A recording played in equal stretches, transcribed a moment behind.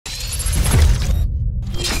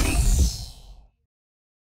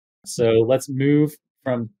So let's move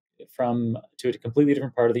from to a completely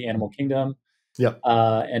different part of the animal kingdom, Yep.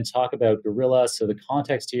 and talk about gorilla. So the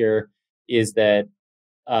context here is that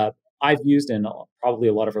I've used, and probably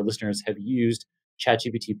a lot of our listeners have used,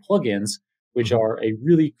 ChatGPT plugins, which are a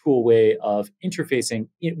really cool way of interfacing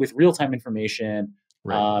with real-time information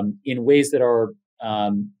Right. in ways that are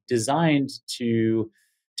designed to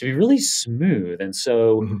be really smooth. And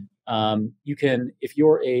so you can, if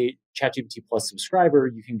you're a ChatGPT Plus subscriber,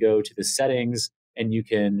 you can go to the settings and you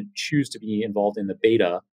can choose to be involved in the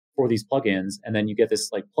beta for these plugins, and then you get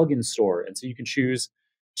this like plugin store. And so you can choose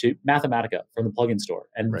to Mathematica from the plugin store.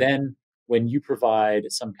 And Right. then when you provide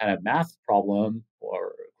some kind of math problem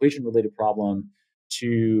or equation related problem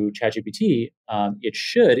to ChatGPT, it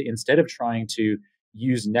should, instead of trying to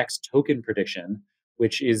use next token prediction,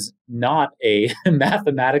 which is not a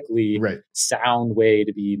mathematically Right. sound way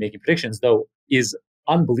to be making predictions, though is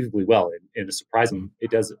unbelievably well in a surprising, it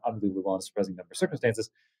does unbelievably well in a surprising number of circumstances.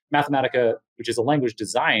 Mathematica, which is a language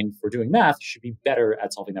designed for doing math, should be better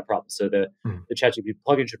at solving that problem. So the ChatGPT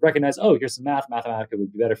plugin should recognize, oh, here's some math. Mathematica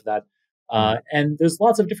would be better for that. And there's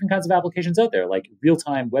lots of different kinds of applications out there, like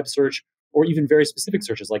real-time web search, or even very specific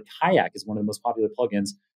searches, like Kayak is one of the most popular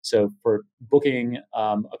plugins. So for booking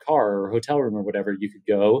a car or a hotel room or whatever, you could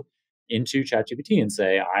go into ChatGPT and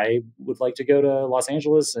say, I would like to go to Los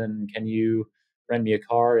Angeles, and can you rent me a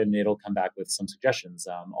car? And it'll come back with some suggestions,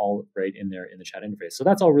 all right in there in the chat interface. So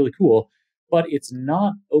that's all really cool, but it's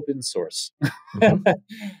not open source.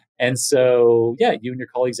 And so, yeah, you and your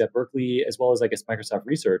colleagues at Berkeley, as well as I guess Microsoft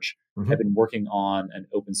Research, have been working on an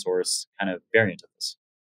open source kind of variant of this.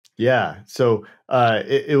 Yeah. So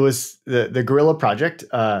it was the Gorilla project,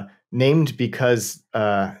 named because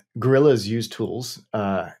gorillas use tools,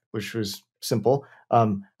 which was simple.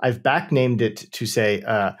 I've back named it to say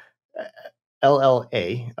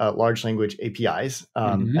LLA, large language APIs,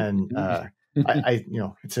 and I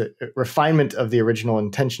it's a refinement of the original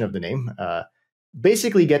intention of the name.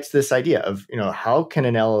 Basically gets this idea of, how can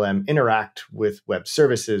an LLM interact with web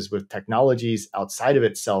services, with technologies outside of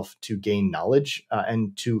itself to gain knowledge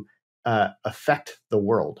and to affect the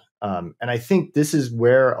world. And I think this is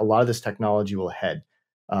where a lot of this technology will head,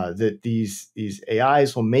 that these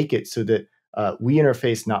AIs will make it so that we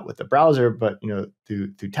interface not with the browser, but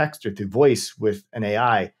through text or through voice with an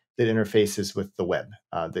AI that interfaces with the web,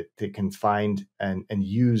 that can find and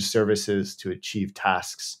use services to achieve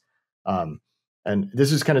tasks. And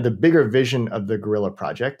this is kind of the bigger vision of the Gorilla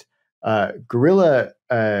project. Gorilla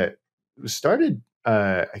started,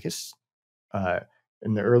 I guess,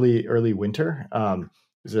 in the early winter.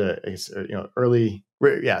 Early.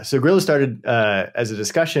 Yeah, so Gorilla started as a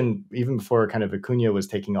discussion even before kind of Vicuña was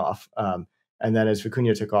taking off. And then as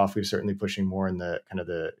Vicuña took off, we were certainly pushing more in the kind of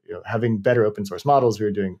having better open source models. We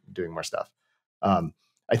were doing more stuff.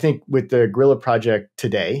 I think with the Gorilla project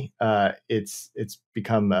today, it's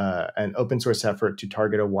become an open source effort to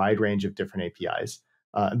target a wide range of different APIs.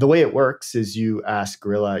 The way it works is you ask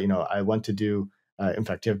Gorilla, I want to do, in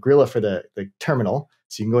fact, you have Gorilla for the terminal.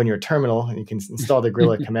 So you can go in your terminal and you can install the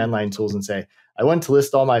Gorilla command line tools and say, I want to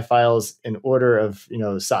list all my files in order of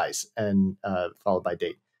size and followed by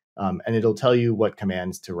date. And it'll tell you what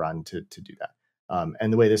commands to run to do that.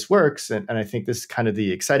 And the way this works, and I think this is kind of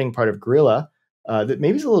the exciting part of Gorilla, that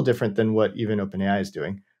maybe is a little different than what even OpenAI is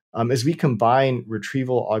doing, is we combine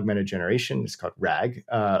retrieval augmented generation, it's called RAG,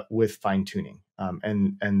 with fine tuning.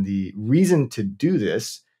 And the reason to do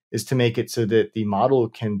this is to make it so that the model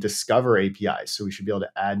can discover APIs. So we should be able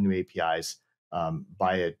to add new APIs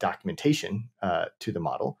via documentation to the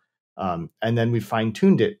model. And then we fine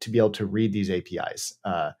tuned it to be able to read these APIs,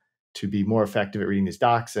 to be more effective at reading these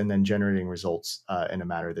docs and then generating results in a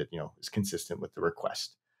manner that is consistent with the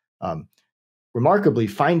request. Remarkably,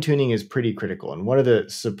 fine-tuning is pretty critical. And one of the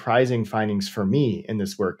surprising findings for me in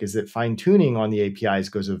this work is that fine-tuning on the APIs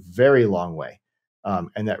goes a very long way.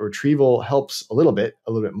 And that retrieval helps a little bit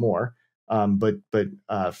more. But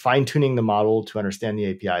fine-tuning the model to understand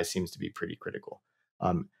the API seems to be pretty critical.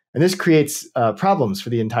 And this creates problems for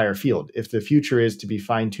the entire field. If the future is to be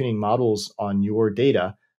fine-tuning models on your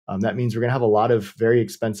data, that means we're going to have a lot of very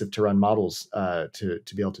expensive to run models to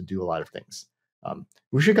be able to do a lot of things.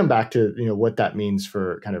 We should come back to what that means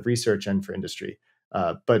for kind of research and for industry.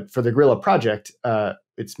 But for the Gorilla project,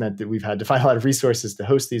 it's meant that we've had to find a lot of resources to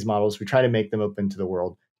host these models. We try to make them open to the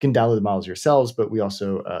world. You can download the models yourselves, but we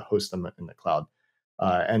also host them in the cloud.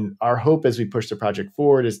 And our hope as we push the project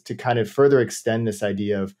forward is to kind of further extend this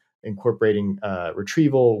idea of incorporating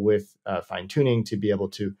retrieval with fine tuning to be able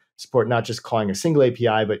to support not just calling a single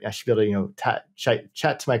API, but I should be able to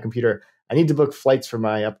chat to my computer. I need to book flights for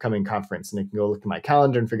my upcoming conference, and I can go look at my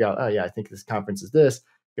calendar and figure out, oh yeah, I think this conference is this.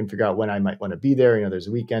 can figure out when I might want to be there. There's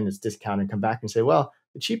a weekend, it's discounted, come back and say, well,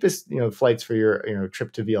 the cheapest, flights for your,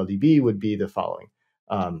 trip to VLDB would be the following.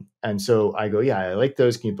 And so I go, yeah, I like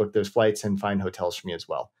those. Can you book those flights and find hotels for me as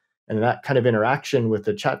well? And that kind of interaction with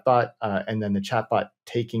the chatbot and then the chatbot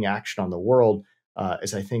taking action on the world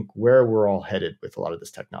is, I think, where we're all headed with a lot of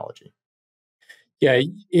this technology. Yeah,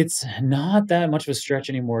 it's not that much of a stretch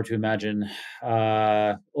anymore to imagine.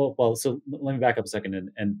 So let me back up a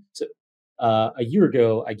second. A year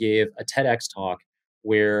ago, I gave a TEDx talk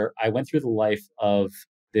where I went through the life of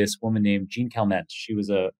this woman named Jean Calment. She was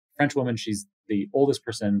a French woman. She's the oldest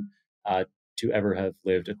person to ever have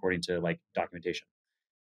lived, according to like documentation.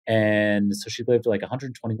 And so she lived like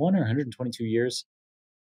 121 or 122 years.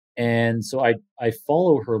 And so I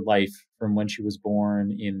follow her life from when she was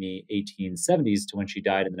born in the 1870s to when she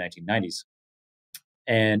died in the 1990s.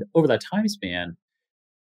 And over that time span,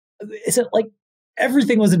 it's like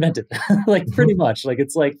everything was invented, like pretty much. Like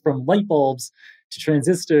it's like from light bulbs to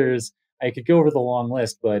transistors. I could go over the long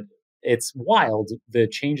list, but it's wild the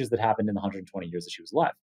changes that happened in the 120 years that she was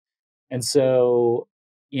alive. And so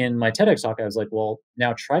in my TEDx talk, I was like, well,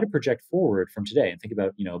 now try to project forward from today and think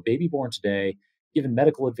about, a baby born today, given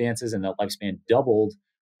medical advances and that lifespan doubled,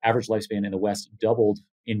 average lifespan in the West doubled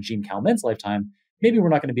in Jean Calment's lifetime. Maybe we're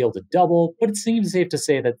not going to be able to double, but it seems safe to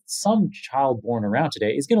say that some child born around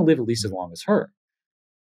today is going to live at least as long as her.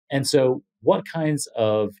 And so what kinds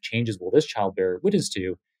of changes will this child bear witness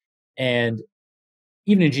to? And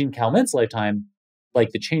even in Jean Calment's lifetime,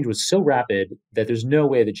 like the change was so rapid that there's no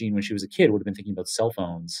way that Jean, when she was a kid, would have been thinking about cell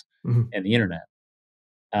phones and the internet.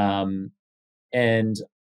 And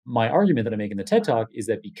my argument that I make in the TED Talk is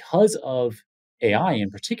that because of AI in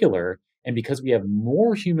particular, and because we have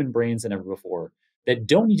more human brains than ever before that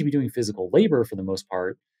don't need to be doing physical labor for the most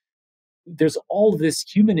part, there's all this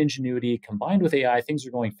human ingenuity combined with AI. Things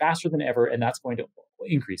are going faster than ever, and that's going to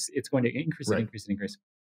increase. It's going to increase and increase and increase.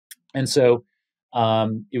 And so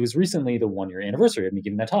it was recently the 1-year anniversary of me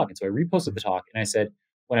giving that talk. And so I reposted the talk and I said,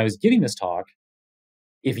 when I was giving this talk,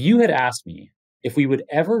 if you had asked me if we would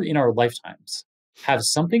ever in our lifetimes have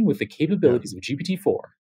something with the capabilities of GPT-4,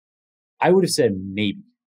 I would have said maybe.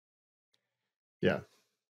 Yeah.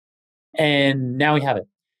 And now we have it.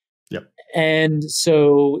 Yep. And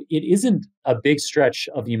so it isn't a big stretch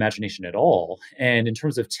of the imagination at all. And in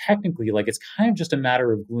terms of technically, like it's kind of just a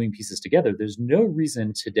matter of gluing pieces together. There's no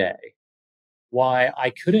reason today why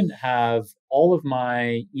I couldn't have all of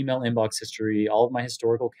my email inbox history, all of my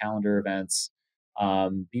historical calendar events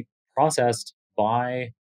be processed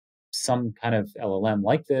by some kind of LLM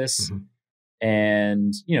like this.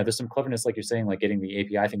 And, there's some cleverness, like you're saying, like getting the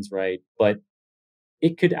API things right. But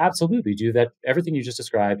it could absolutely do that. Everything you just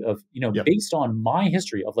described of, based on my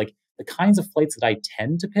history of like the kinds of flights that I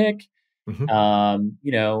tend to pick,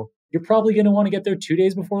 you're probably going to want to get there 2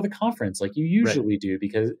 days before the conference, like you usually do,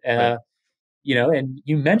 because, and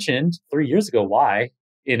you mentioned 3 years ago why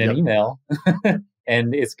in an email,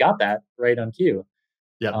 and it's got that right on cue.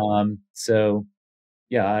 Yeah. So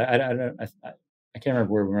yeah, I can't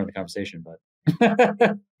remember where we were in the conversation, but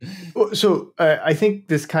so I think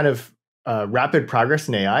this kind of rapid progress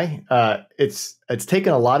in AI, it's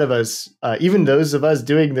taken a lot of us, even those of us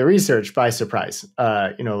doing the research, by surprise.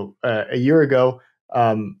 A year ago,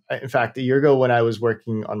 in fact, a year ago when I was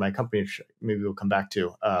working on my company, which maybe we'll come back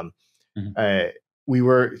to, we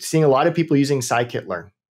were seeing a lot of people using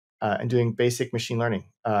scikit-learn and doing basic machine learning,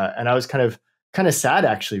 and I was kind of sad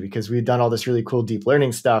actually, because we had done all this really cool deep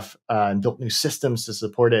learning stuff and built new systems to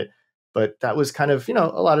support it. But that was kind of, a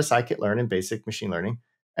lot of scikit-learn and basic machine learning.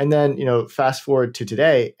 And then, fast forward to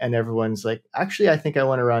today and everyone's like, actually, I think I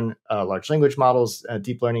want to run large language models.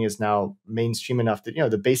 Deep learning is now mainstream enough that,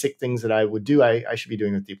 the basic things that I would do, I should be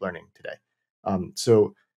doing with deep learning today.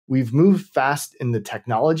 So we've moved fast in the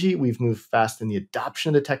technology. We've moved fast in the adoption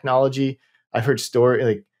of the technology. I've heard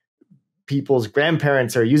like people's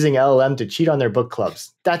grandparents are using LLM to cheat on their book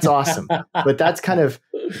clubs. That's awesome. But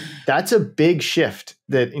that's a big shift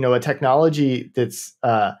that, a technology that's,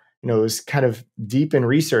 is kind of deep in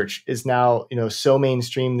research is now, so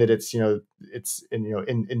mainstream that it's in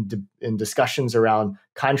discussions around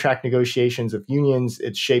contract negotiations of unions.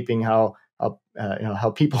 It's shaping how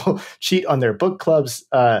people cheat on their book clubs.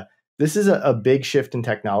 This is a big shift in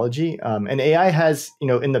technology. And AI has,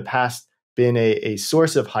 in the past, been a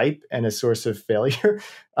source of hype and a source of failure.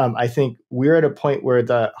 I think we're at a point where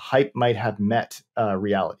the hype might have met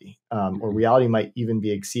reality, or reality might even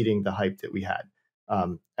be exceeding the hype that we had.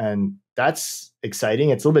 And that's exciting.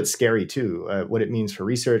 It's a little bit scary too, what it means for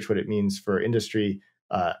research, what it means for industry.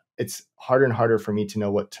 It's harder and harder for me to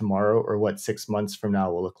know what tomorrow or what 6 months from now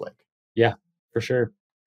will look like. Yeah, for sure.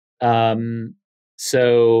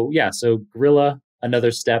 So yeah, so Gorilla,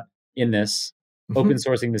 another step in this, open Mhm.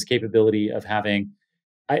 sourcing this capability of having,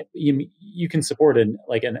 you can support an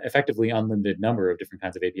effectively unlimited number of different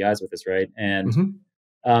kinds of APIs with this, right? And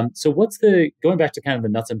Mhm. so what's the going back to kind of the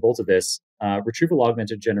nuts and bolts of this retrieval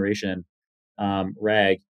augmented generation,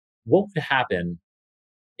 RAG? What would happen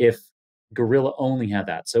if Gorilla only had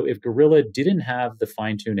that? So if Gorilla didn't have the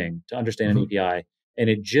fine tuning to understand an Mhm. API and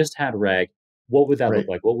it just had RAG, what would that look Right.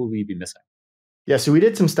 like? What would we be missing? Yeah, so we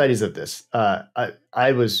did some studies of this.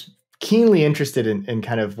 I was keenly interested in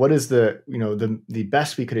kind of what is the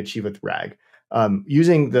best we could achieve with RAG.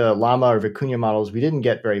 Using the Llama or Vicuña models, we didn't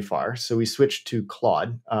get very far, so we switched to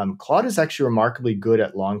Claude. Claude is actually remarkably good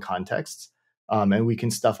at long contexts, and we can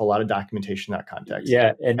stuff a lot of documentation in that context.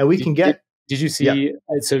 Yeah, and And we did, can did, get, did you yeah, see?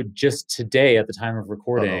 So just today, at the time of uh-oh.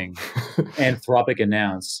 recording, Anthropic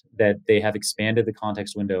announced that they have expanded the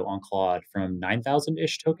context window on Claude from 9,000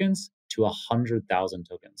 ish tokens to 100,000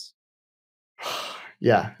 tokens.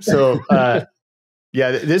 Yeah, so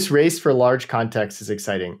yeah, this race for large context is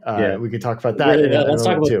exciting. Yeah, We could talk about that in a let's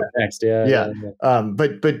talk moment about too. that next. Yeah, Yeah, yeah, yeah.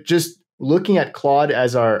 but just looking at Claude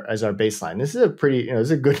as our baseline, this is a pretty this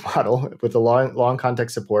is a good model with a long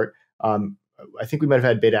context support. I think we might have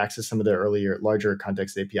had beta access to some of the earlier larger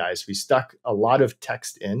context APIs. We stuck a lot of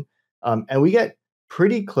text in, and we get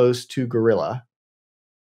pretty close to Gorilla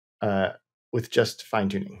uh, with just fine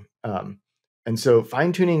tuning. And so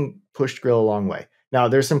fine tuning pushed Gorilla a long way. Now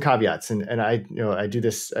there's some caveats, and I do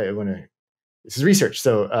this. I want to This is research.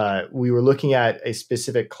 So we were looking at a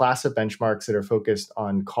specific class of benchmarks that are focused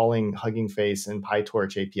on calling Hugging Face and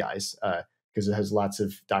PyTorch APIs because it has lots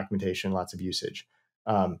of documentation, lots of usage.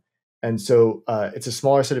 Um, and so it's a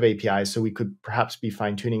smaller set of APIs, so we could perhaps be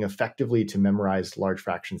fine-tuning effectively to memorize large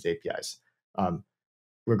fractions APIs.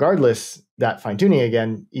 Regardless, that fine-tuning,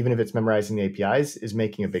 again, even if it's memorizing the APIs, is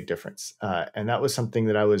making a big difference. And that was something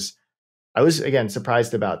that I was again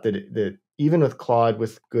surprised about that even with Claude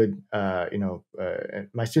with good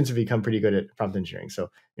my students have become pretty good at prompt engineering, so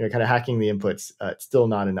kind of hacking the inputs, it's still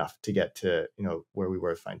not enough to get to where we were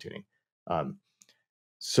with fine tuning.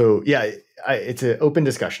 So yeah, it's an open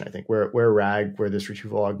discussion, I think, where RAG, where this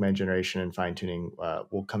retrieval augmented generation and fine tuning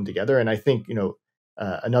will come together. And I think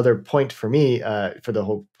another point for me for the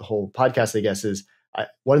whole podcast, I guess, is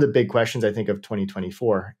one of the big questions I think of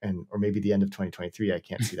 2024 or maybe the end of 2023. I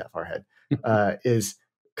can't see that far ahead. Is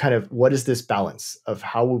kind of what is this balance of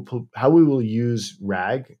how we will use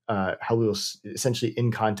RAG, how we will essentially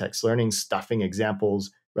in context learning, stuffing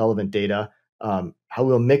examples, relevant data, how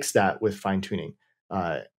we'll mix that with fine tuning.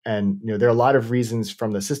 And there are a lot of reasons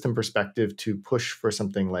from the system perspective to push for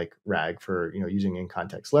something like RAG for using in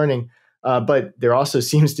context learning. But there also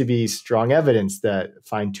seems to be strong evidence that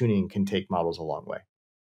fine tuning can take models a long way.